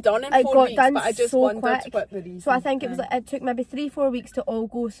can be done in 4 weeks, but I just so wondered quick. what the reason. So I think it was it took maybe 3-4 weeks to all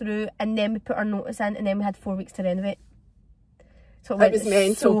go through, and then we put our notice in, and then we had 4 weeks to renovate. So it was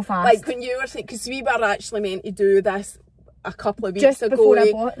mental. So fast. Like when you were saying, because we were actually meant to do this a couple of weeks just ago. Before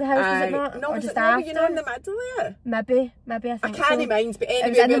I bought the house, was it not? No, or was just it after? not? You know, in the middle there? Maybe I think I can't mind, but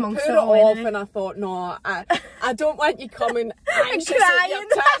anyway, we put it off, and I thought, no, I don't want you coming anxious at your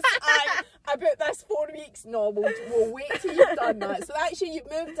tits about this 4 weeks. No, we'll wait till you've done that. So actually, you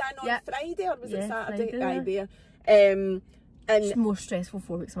moved in on Friday, or was it Saturday? Friday. And it's the most stressful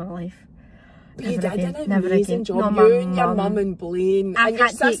 4 weeks of my life. You did an amazing job. You and your mum and Blaine, and your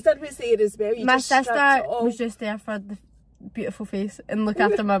sister was there as well. My sister was just there for the beautiful face and look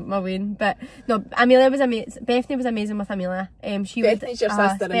after my Wayne. But no, Amelia was amazing. Bethany was amazing with Amelia. Bethany's your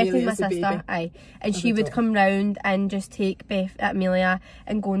sister. Bethany's my sister. Aye, and she would come round and just take Amelia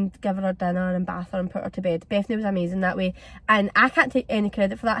and go and give her dinner and bath her and put her to bed. Bethany was amazing that way, and I can't take any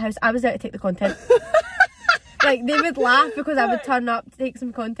credit for that house. I was there to take the content. Like they would laugh because I would turn up to take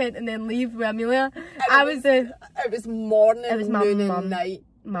some content and then leave with Amelia. It was morning, noon and night.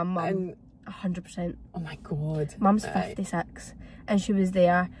 My mum, 100%. Oh my god. Mum's 56, and she was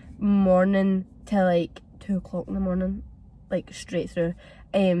there morning till like 2 o'clock in the morning, like straight through.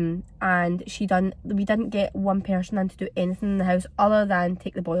 And we didn't get one person in to do anything in the house other than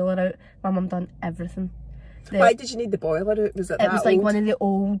take the boiler out. My mum done everything. Why did you need the boiler out? Was it was like old? One of the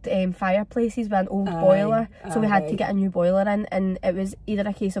old fireplaces with an old boiler, so we had to get a new boiler in, and it was either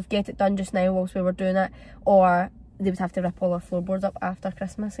a case of get it done just now whilst we were doing it, or they would have to rip all our floorboards up after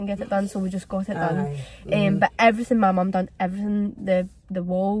Christmas and get it done, so we just got it done. But everything my mum done, everything, the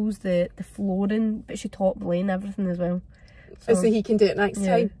walls, the flooring, but she taught Blaine everything as well. So he can do it next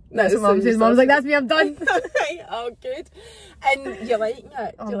time. That's what Mum says. Mum's like, that's me, I'm done. Oh, good. And you liking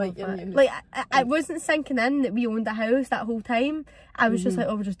it? Do you like your new house? Like, I wasn't sinking in that we owned a house that whole time. I was just like,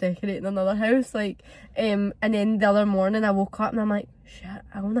 oh, we're just decorating another house. Like, and then the other morning I woke up and I'm like, shit,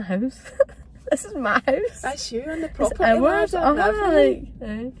 I own a house. This is my house. That's you and the property.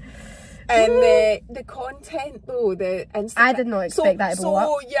 And the content though, the Instagram. I did not expect that to blow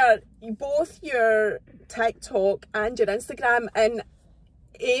up. So both your TikTok and your Instagram, and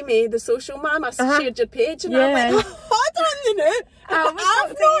Amy, the social mama, shared your page, and I'm like, hold on a minute.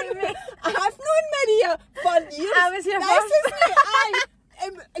 I've known Maria for years. I was here first.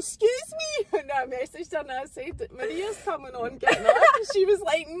 Excuse me. No, I messaged her and I said, Maria's coming on getting up. And she was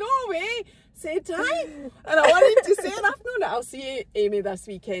like, no way. Said hi. And I wanted to say her, I've known her. I'll see Amy this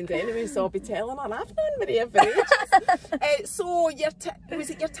weekend anyway, so I'll be telling her I've known Maria for ages. So was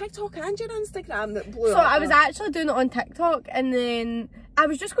it your TikTok and your Instagram that blew up? So I was actually doing it on TikTok, and then I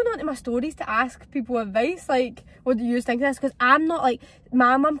was just going on to my stories to ask people advice, like, what do you think of this? Because I'm not like,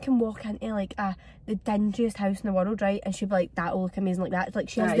 my mum can walk into like the dingiest house in the world, right, and she'd be like, that'll look amazing like that. It's like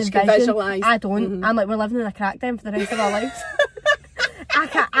she has the vision. Visualise. I don't. I'm like, we're living in a crack den for the rest of our lives.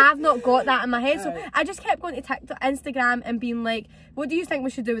 I've not got that in my head, so I just kept going to TikTok, Instagram, and being like, what do you think we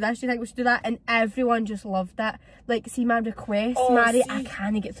should do with this? Do you think we should do that? And everyone just loved it. Like, see my requests, Mary, I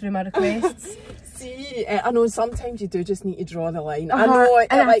can't get through my requests. See, I know sometimes you do just need to draw the line. I know,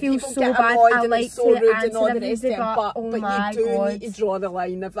 and like, I feel people so get bad. annoyed I and like it's so to rude and all the answer rest of it, but you do need to draw the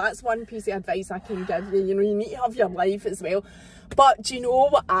line. If that's one piece of advice I can give you, you know, you need to have your life as well. But do you know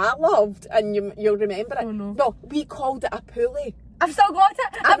what I loved? And you'll remember it. Oh, no. No, we called it a pulley. I've still got it.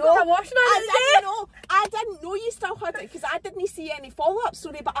 I've got my washing on it. I didn't know you still had it because I didn't see any follow-up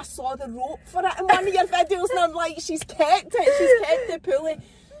story, but I saw the rope for it in one of your videos and I'm like, she's kept it. She's kept the pulley.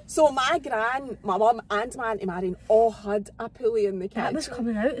 So my gran, my mum and my auntie Marion all had a pulley in the kitchen. That was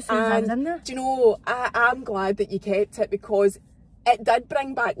coming out as soon as I was in there. Do you know, I'm glad that you kept it because it did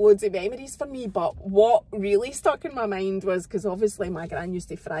bring back loads of memories for me, but what really stuck in my mind was, because obviously my gran used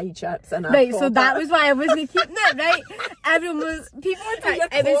to fry chips and right, so that was why I wasn't keeping it, right? Everyone was, people were like,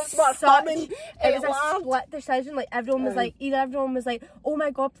 it was a split decision, like everyone was like, either everyone was like, oh my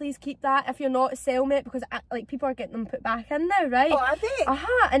god, please keep that, if you're not, sell me it, because like people are getting them put back in now, right? Oh, are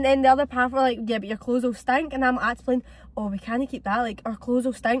they? And then the other part were like, yeah, but your clothes will stink, and I'm at Blaine, oh, we can't keep that, like our clothes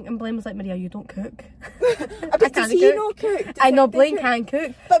will stink, and Blaine was like, Maria, you don't cook. But does he not cook? I know Blaine can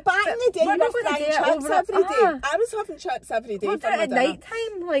cook. But back in the day, we're you were frying chips every day. I was having chips every day. We'll do it at night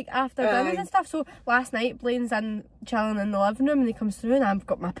time, like after dinners and stuff. So last night, Blaine's in chilling in the living room and he comes through and I've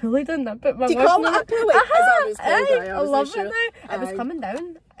got my pulley down. I put my do you call it a pulley? I love it now. It was coming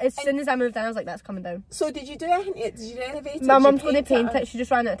down. As soon as I moved in, I was like, that's coming down. So did you do anything? Did you renovate it? My mum's going to paint it. She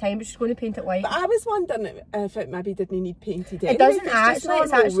just ran out of time, but she's going to paint it white. But I was wondering if it maybe didn't need painted. It doesn't actually.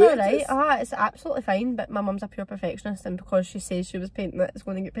 It's actually right. It's absolutely fine. But my mum's a pure perfectionist, and because she says she was painting it, it's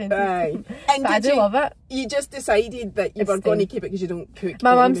going to get painted. Right. And I do love it. You just decided that you were going to keep it because you don't cook.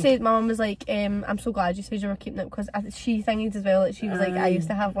 My mum said. My mum was like, "I'm so glad you said you were keeping it because she thinks as well. Like she was like, I used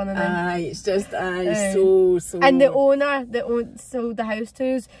to have one of them. It's just so. And the owner that sold the house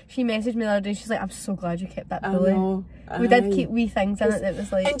to us, she messaged me the other day. She's like, I'm so glad you kept that pulley. We did keep wee things in it that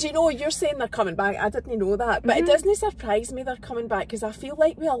was like. And do you know, you're saying they're coming back. I didn't know that, but it doesn't surprise me they're coming back because I feel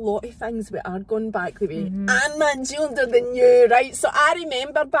like with a lot of things we are going back the way. I'm much older than you, right? So I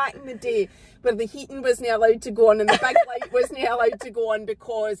remember back in the day where the heating wasn't allowed to go on and the big light wasn't allowed to go on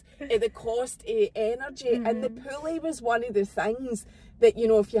because of the cost of energy. And the pulley was one of the things that, you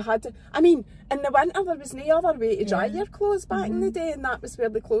know, if you had to, I mean, in the winter there was no other way to dry your clothes back in the day, and that was where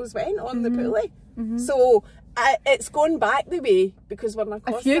the clothes went, on the pulley. So it's going back the way because we're not.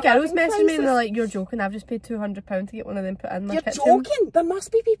 A few girls messaged me and they're like, you're joking, I've just paid £200 to get one of them put in my kitchen. You're joking? There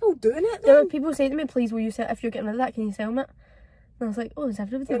must be people doing it then. There were people saying to me, please will you sell, if you're getting rid of that, can you sell me it? And I was like, oh, is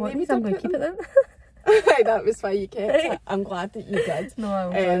everybody wanting these? I'm going to keep it then. That was why you kept it. I'm glad that you did. No,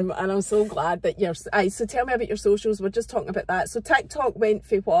 I'm and I'm so glad that you're. So tell me about your socials. We're just talking about that. So TikTok went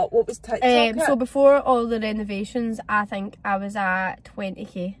for what? What was TikTok? So before all the renovations, I think I was at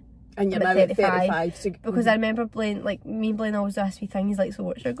 20k. And you're now at 35. So, because I remember Blaine, like me and Blaine always do this wee thing. He's like, so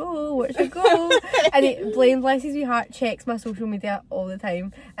what's your goal? What's your goal? And Blaine, bless his wee heart, checks my social media all the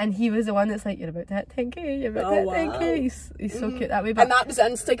time. And he was the one that's like, you're about to hit 10k, you're about to hit 10k. He's so cute that way. But and that was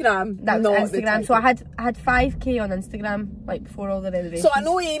Instagram. That was Instagram. So I had 5k on Instagram, like before all the renovations. So I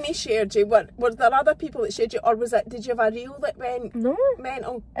know Amy shared you. Were there other people that shared you, or was it? Did you have a reel that went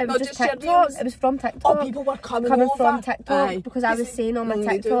mental? It was just TikTok. It was from TikTok. Oh, people were coming over from TikTok because I was saying on my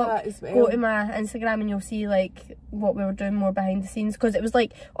TikTok. Go to my Instagram and you'll see like what we were doing more behind the scenes, because it was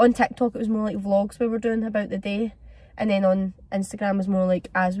like on TikTok it was more like vlogs we were doing about the day, and then on Instagram was more like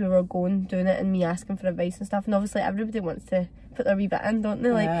as we were going doing it and me asking for advice and stuff. And obviously everybody wants to put their wee bit in, don't they?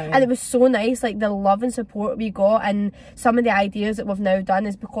 Like, and it was so nice, like the love and support we got, and some of the ideas that we've now done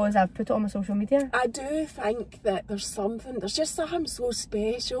is because I've put it on my social media. I do think that there's just something so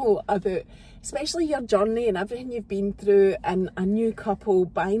special about, especially your journey and everything you've been through, and a new couple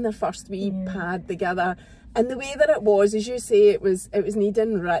buying their first wee pad together, And the way that it was, as you say, it was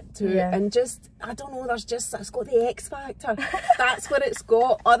needing writ to Yeah. it, and just, I don't know, it's got the X factor. That's what it's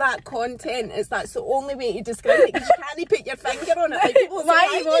got. All that content that's the only way to describe it, because you can't put your finger on it. Like, people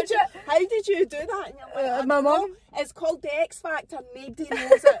say, how did you do that? And you're like, my mum. It's called the X factor. Nobody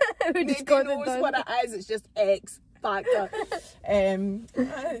knows it. Nobody knows what it is. It's just X factor. I'm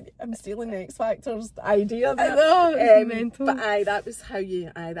stealing the X Factor's idea there. I know, it's mental. But that was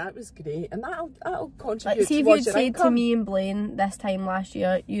that was great, and that'll contribute. See, if towards you'd your said income. to me and Blaine this time last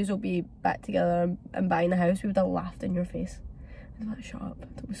year, yous will be back together and buying a house, we would have laughed in your face. I'd be like, shut up,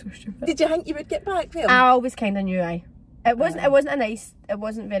 that was so stupid. Did you think you would get back there? I always kind of knew it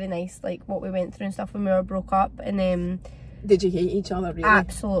wasn't very nice, like what we went through and stuff when we were broke up, and Did you hate each other really?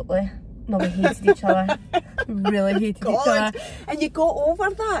 absolutely. No, we hated each other. Really hated each other. And you got over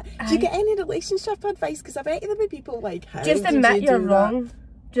that. Do you get any relationship advice? Because I bet there would be people like, how just did admit you you're do wrong. That?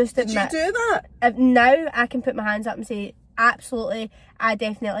 Just Did admit. you do that? Now I can put my hands up and say, absolutely, I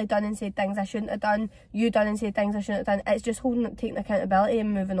definitely done and said things I shouldn't have done. You done and said things I shouldn't have done. It's just taking accountability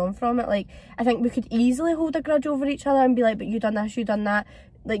and moving on from it. Like, I think we could easily hold a grudge over each other and be like, but you done this, you done that.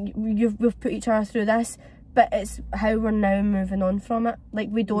 Like, we've put each other through this. But it's how we're now moving on from it. Like,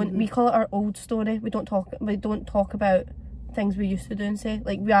 we don't, we call it our old story. We don't talk about things we used to do and say.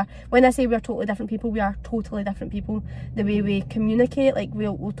 Like, when I say we're totally different people, we are totally different people. The way we communicate, like,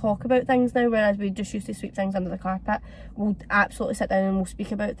 we'll talk about things now, whereas we just used to sweep things under the carpet. We'll absolutely sit down and we'll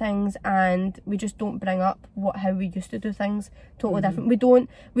speak about things, and we just don't bring up how we used to do things. Totally different.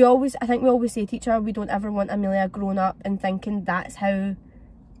 I think we always say to each other, we don't ever want Amelia grown up and thinking that's how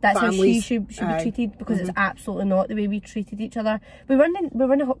she should be treated, because it's absolutely not the way we treated each other.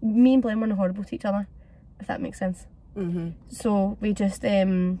 Me and Blaine were horrible to each other, if that makes sense. So we just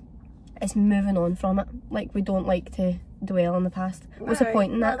it's moving on from it. Like, we don't like to dwell on the past. What's the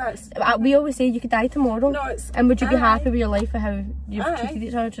point in that? We always say you could die tomorrow, and would you be happy with your life for how you've treated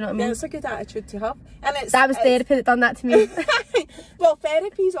each other? Do you know what I mean? Yeah, it's a good attitude to have. And that was therapy that done that to me. Well,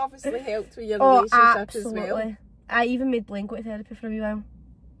 therapy's obviously helped with your relationship as well. I even made Blaine go to therapy for a wee while.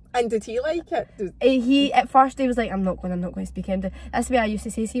 And did he like it? He at first he was like, I'm not going to speak to him. That's the way I used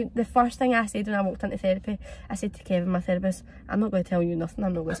to say. See, the first thing I said when I walked into therapy, I said to Kevin, my therapist, I'm not going to tell you nothing,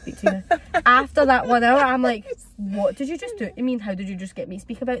 I'm not going to speak to you. After that 1 hour, I'm like, what did you just do to me, and how did you just get me to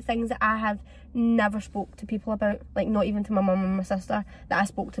speak about things that I have never spoke to people about, like not even to my mum and my sister, that I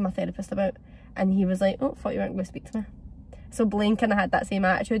spoke to my therapist about. And he was like, oh, thought you weren't going to speak to me. So Blaine kind of had that same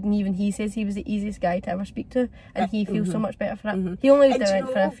attitude, and even he says he was the easiest guy to ever speak to, and he feels so much better for it. He only did it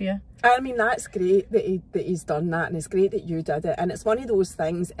for a few. I mean, that's great that he's done that, and it's great that you did it. And it's one of those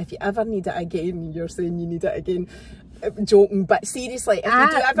things, if you ever need it again, you're saying you need it again, joking, but seriously, if you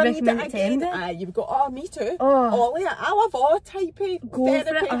do ever need it again, you've got, oh, me too. Ollie, I love all type of go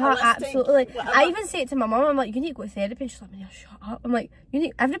therapy, for it. Absolutely. Whatever. I even say it to my mum, I'm like, you need to go to therapy, and she's like, shut up. I'm like,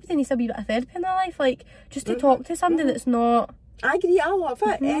 everybody needs a wee bit of therapy in their life, like, just to talk to somebody that's not... I agree, I love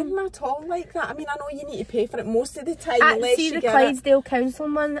it. Anything at all like that. I mean, I know you need to pay for it most of the time, unless see, you the get Clydesdale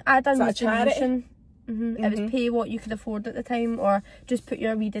counselling one I done was donation. It was pay what you could afford at the time, or just put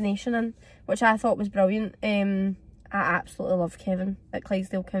your wee donation in, which I thought was brilliant. I absolutely love Kevin at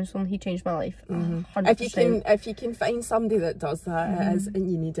Clydesdale Counselling. He changed my life. 100%. If you can find somebody that does that, it is,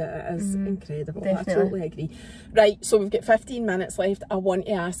 and you need it, it is incredible. Definitely. I totally agree. Right, so we've got 15 minutes left. I want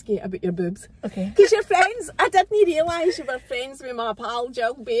to ask you about your boobs. Okay. Because you're friends. I didn't realise you were friends with my pal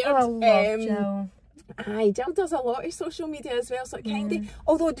Jill Baird. Oh, I love Jill. Aye, Jill does a lot of social media as well, so it kind of.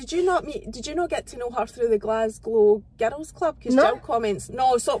 Although, did you not get to know her through the Glasgow Girls Club? Because Jill comments.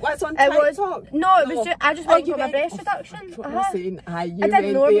 No, so what's on TikTok? I just went for my breast reduction. I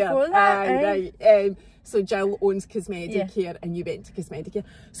didn't know her before that. Right. So Jill owns Cosmetic Care, and you went to Cosmetic Care.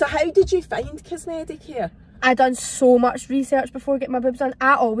 So how did you find Cosmetic Care? I done so much research before getting my boobs done.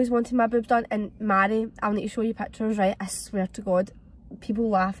 I always wanted my boobs done, and Mary, I'll need to show you pictures, right? I swear to God. People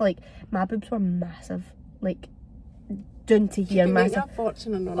laugh, like, my boobs were massive, like, down to here, massive. Make a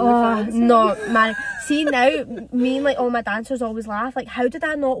fortune on OnlyFans. No, man. See, now, me and, like, all my dancers always laugh, like, how did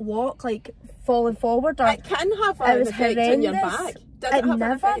I not walk, like, falling forward? Or, it can have an effect on your back. It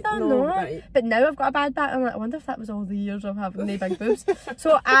never done, no. Right. But now I've got a bad back. I'm like, I wonder if that was all the years of having the big boobs.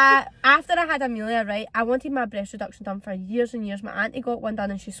 So after I had Amelia, right, I wanted my breast reduction done for years and years. My auntie got one done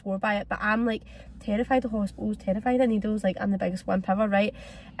and she swore by it, but I'm like terrified of hospitals, terrified of needles, like I'm the biggest wimp ever, right?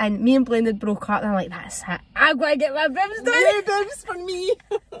 And me and Blaine had broke up, and I'm like, that's it, I'm going to get my boobs done. New boobs for me.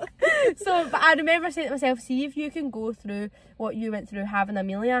 So, but I remember saying to myself, see if you can go through what you went through having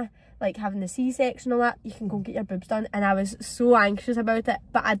Amelia, like having the C-section and all that, you can go get your boobs done. And I was so anxious about it,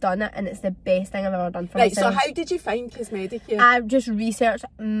 but I done it, and it's the best thing I've ever done for myself. Right, so how did you find Cosmetic Care? I just researched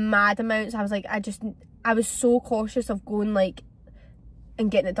mad amounts. I was like, I was so cautious of going like and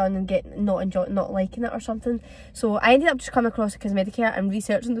getting it done and not liking it or something. So I ended up just coming across a Cosmeticare and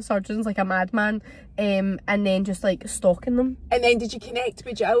researching the surgeons like a madman, and then just like stalking them. And then did you connect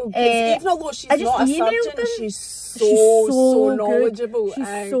with Jill? Even although she's not a surgeon, she's so knowledgeable.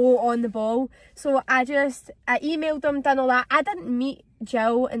 She's so on the ball. So I emailed them, done all that. I didn't meet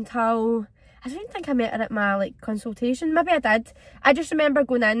Jill until, I don't think I met her at my like consultation. Maybe I did. I just remember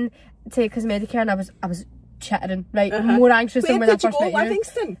going in to Cosmeticare and I was chittering, right? More anxious than when I first met you.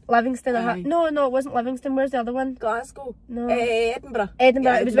 Livingston? Livingston, no, it wasn't Livingston. Where's the other one? Glasgow. No. Edinburgh.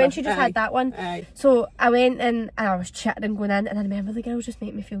 Edinburgh. It was when she just had that one. So I went in and I was chittering going in, and I remember the girls just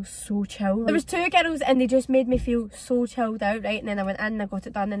made me feel so chill. There was 2 girls and they just made me feel so chilled out, right? And then I went in and I got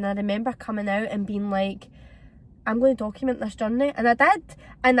it done, and I remember coming out and being like, I'm going to document this journey, and I did,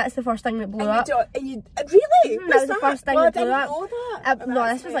 and that's the first thing that blew up. Really? That was the first thing that blew up. Know that. No,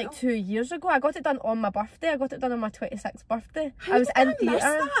 this was like 2 years ago. I got it done on my birthday. I got it done on my 26th birthday. How I was in theatre.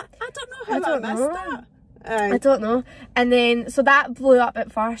 I don't know how I missed that. I don't know. And then, so that blew up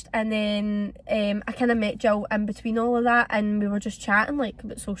at first, and then I kind of met Jill in between all of that, and we were just chatting like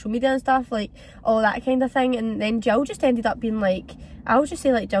about social media and stuff, like all that kind of thing. And then Jill just ended up being like, I always just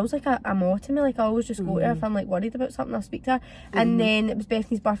say like Jill's like a ma to me. Like I always just go to her if I'm like worried about something, I'll speak to her. And then it was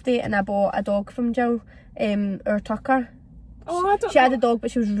Bethany's birthday, and I bought a dog from Jill, our Tucker. She had a dog,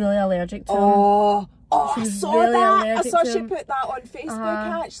 but she was really allergic to him. I saw really that. I saw she put that on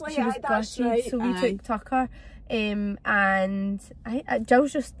Facebook actually. She was that's gutted, right. So we took Tucker, and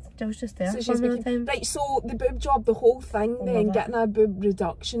Jill's just there so for me all the time. Right, so the boob job, the whole thing, then getting a boob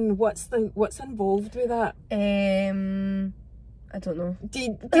reduction. What's involved with that? I don't know.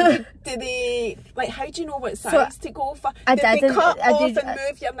 Did they like? How do you know what size to go for? Did they cut off and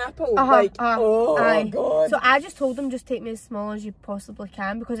move your nipple? God! So I just told them just take me as small as you possibly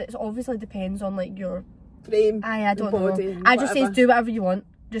can, because it obviously depends on like your frame. I don't know. I just say do whatever you want.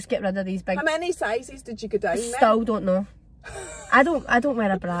 Just get rid of these big. How many sizes did you go down? Still don't know. I don't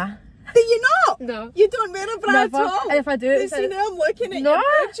wear a bra. Do you not? No. You don't wear a bra Never. at all? And if I do it, I'm looking at your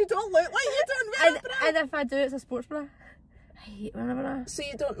boobs, you don't look like you don't wear a bra. And if I do it, it's a sports bra. I hate wearing a bra. So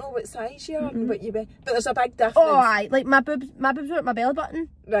you don't know what size you are and what you wear, but there's a big difference. Oh, aye. Like my boobs were at my belly button.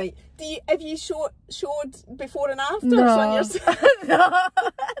 Right. Have you showed before and after? No. On your... No.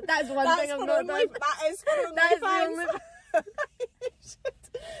 That's one thing I'm not doing. That is for only fans.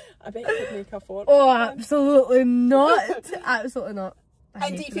 I bet you could make a fortune. Oh, absolutely not. Absolutely not.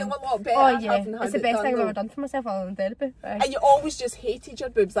 And do you feel a lot better? Oh yeah, it's the best thing I've ever done for myself other than therapy. And you always just hated your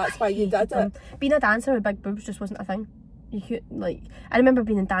boobs, that's why you did it. Being a dancer with big boobs just wasn't a thing. You could, like, I remember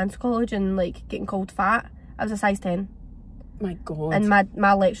being in dance college and like getting called fat. I was a size 10. My God. And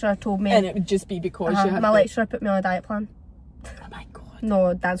my lecturer told me. And it would just be because you had my lecturer put me on a diet plan. Oh my God.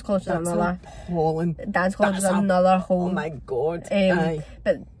 No, dance college is another. Appalling. Dance college is another whole. Oh my God.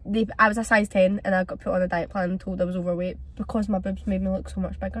 But I was a size 10 and I got put on a diet plan and told I was overweight because my boobs made me look so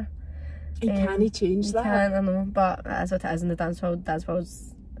much bigger. You can't change that. You can't, I know, but that's what it is in the dance world. Dance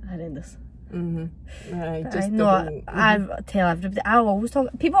world's horrendous. I tell everybody. I always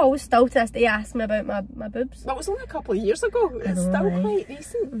talk. People always still to this day ask me about my boobs. Well, it was only a couple of years ago. It's still quite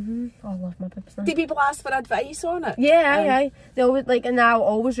recent. Oh, I love my boobs now. Do people ask for advice on it? Yeah, aye. They always like, and I'll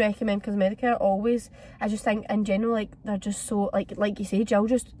always recommend Cosmeticare. Always. I just think in general, like they're just so like you say, Jill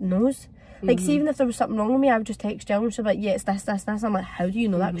just knows. Like, see, even if there was something wrong with me, I would just text Jill and she'd be like, yeah, it's this. I'm like, how do you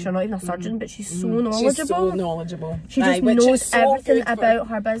know that? Because you're not even a surgeon, but she's so knowledgeable. She's so knowledgeable. She just knows everything about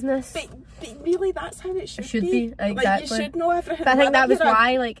her business. But really, that's how it should be. Exactly. Like, you should know everything. But I think that was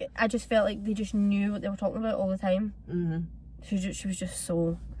why, like, I just felt like they just knew what they were talking about all the time. She was just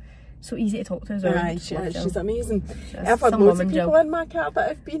so easy to talk to as well. Aye, she's amazing. I've had loads of people in my car that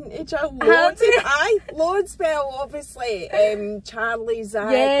have been to Jill. Loads. Well, obviously, Charlie, Zach,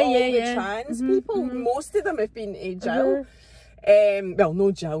 all the trans people. Most of them have been to Jill. Well,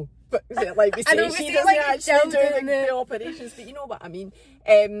 no Jill, but like we say, she doesn't actually do the operations, but you know what I mean.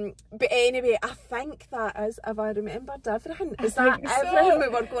 But anyway, I think that is, if I remembered everything, is that everything we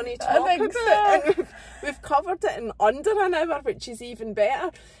were going to talk about? And we've covered it in under an hour, which is even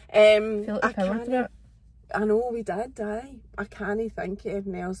better. I know we did, I can't think of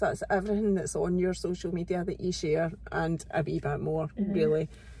anything else. That's everything that's on your social media that you share, and a wee bit more, really.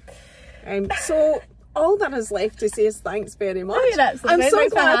 So all that is left to say is thanks very much. you're absolutely I'm so right.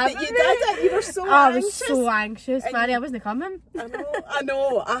 glad that you did it. You were so I anxious. was so anxious, Mary. I wasn't coming. I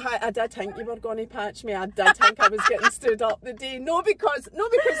know. I did think you were going to patch me. I did think I was getting stood up the day. No, because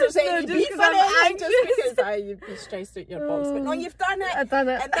there's any beef in it. Just because you'd be stressed out your box. But no, you've done it. I've done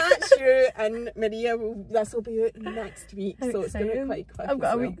it. And that's you. And Maria, this will be out next week. So it's going to be quite quick. I've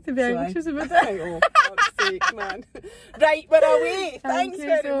got a week to be anxious about it. Oh, for God's sake, man. Right, we're away. Thanks you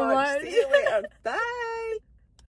very so much. much. See you later. Bye.